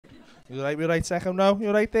You right second row?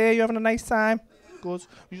 You right there? You having a nice time? Good.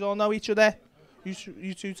 You all know each other?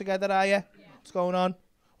 You two together, are you? What's going on?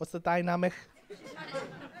 What's the dynamic?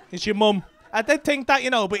 It's your mum. I did think that,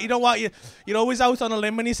 but you know what? You're always out on a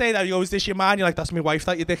limb when you say that. You go, is this your man? You're like, that's my wife,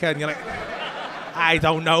 that you dickhead. And you're like, I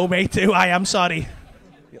don't know, mate, too. I am sorry.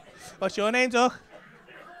 What's your name, Duck?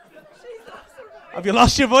 Have you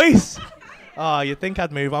lost your voice? Oh, you'd think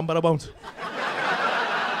I'd move on, but I won't.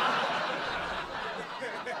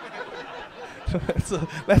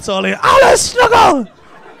 Let's all hear. Alice, struggle!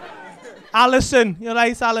 Alison, you're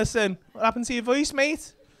right, Alison. What happened to your voice,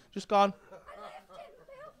 mate? Just gone.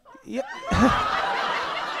 Yeah.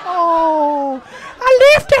 Oh,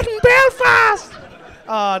 I lived it in Belfast.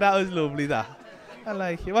 Oh, that was lovely, that. I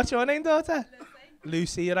like it. What's your name, daughter?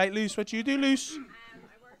 Lucy, you're right, Luce. What do you do, Luce? I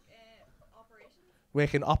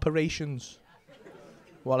work in operations. Work in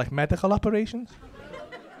operations. What, like medical operations?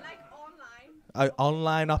 Like online.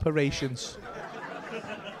 Online operations.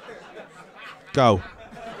 Go.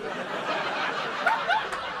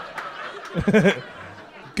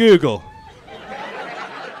 Google.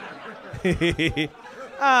 So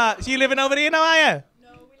you living over here now, are you?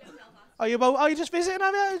 No, we live in Belfast. Are you just visiting,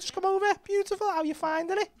 have you? Just come over. Beautiful. How you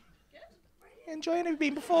finding it? Good. Enjoying it? Have you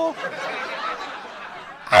been before?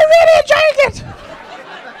 I'm really enjoying it.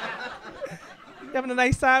 You having a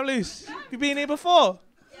nice time, Luce? Have you been here before?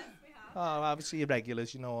 Yes, we have. Oh, obviously you're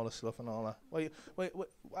regulars, you know all the stuff and all that. Wait,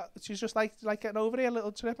 she's just like getting over here, a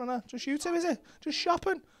little trip and that. Just you two, is it? Just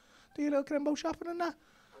shopping? Do your little Crimbo shopping and that?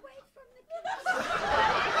 Away from the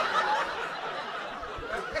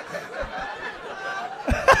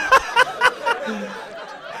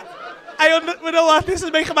kids. You know what? This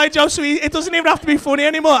is making my job so it doesn't even have to be funny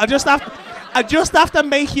anymore. I just have to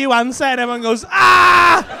make you answer, and everyone goes,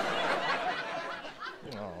 ah!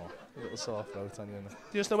 Oh, a little soft throat on you.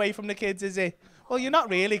 Just away from the kids, is it? Well, you're not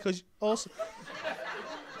really, because also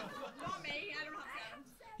Not me, I don't have 7.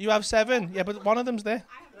 you have 7. Yeah, but one of them's there.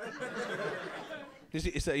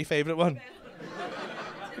 Is that your favourite one?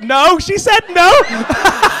 No, she said no.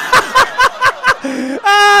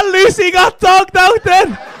 Ah, Lucy got dogged out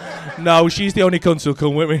then. No, she's the only cunt who'll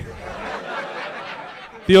come with me.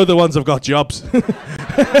 The other ones have got jobs.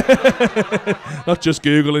 Not just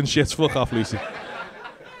Googling shit. Fuck off, Lucy.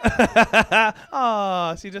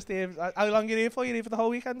 Oh, so you just here. How long are you here for? You're here for the whole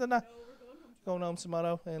weekend and that? No, we're going home. Going home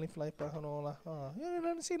tomorrow. Early flight back and all that. Oh, you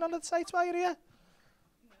haven't seen none of the sites while you're here?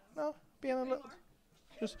 No? Being a little...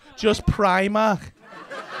 Just Primark.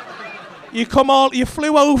 You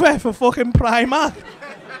flew over for fucking Primark.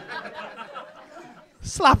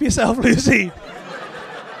 Slap yourself, Lucy.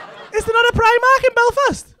 Is there not a Primark in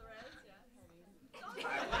Belfast?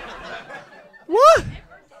 What?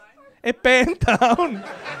 It burned down.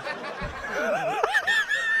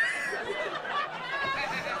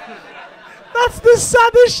 That's the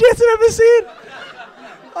saddest shit I've ever seen.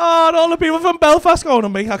 Oh, and all the people from Belfast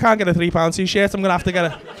going, I can't get a £3 t-shirt. I'm gonna have to get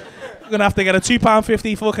a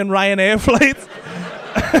 £2.50 fucking Ryanair flight.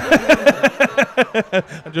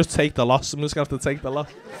 And just take the loss. I'm just gonna have to take the loss.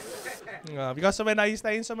 Have you got somewhere nice?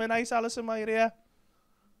 Staying somewhere nice, Alison, while you're here?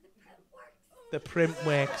 The print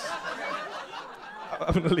works.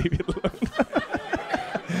 I'm gonna leave you alone.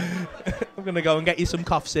 I'm gonna go and get you some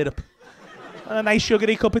cough syrup and a nice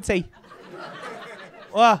sugary cup of tea.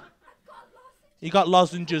 What? You got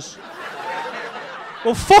lozenges.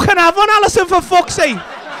 Well, fucking have one, Alison, for fuck's sake.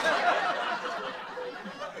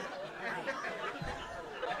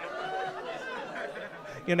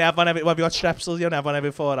 You can have one every... Well, have you got strepsils? You can have one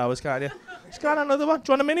every 4 hours, can't you? Just get on another one.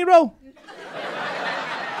 Do you want a mini roll?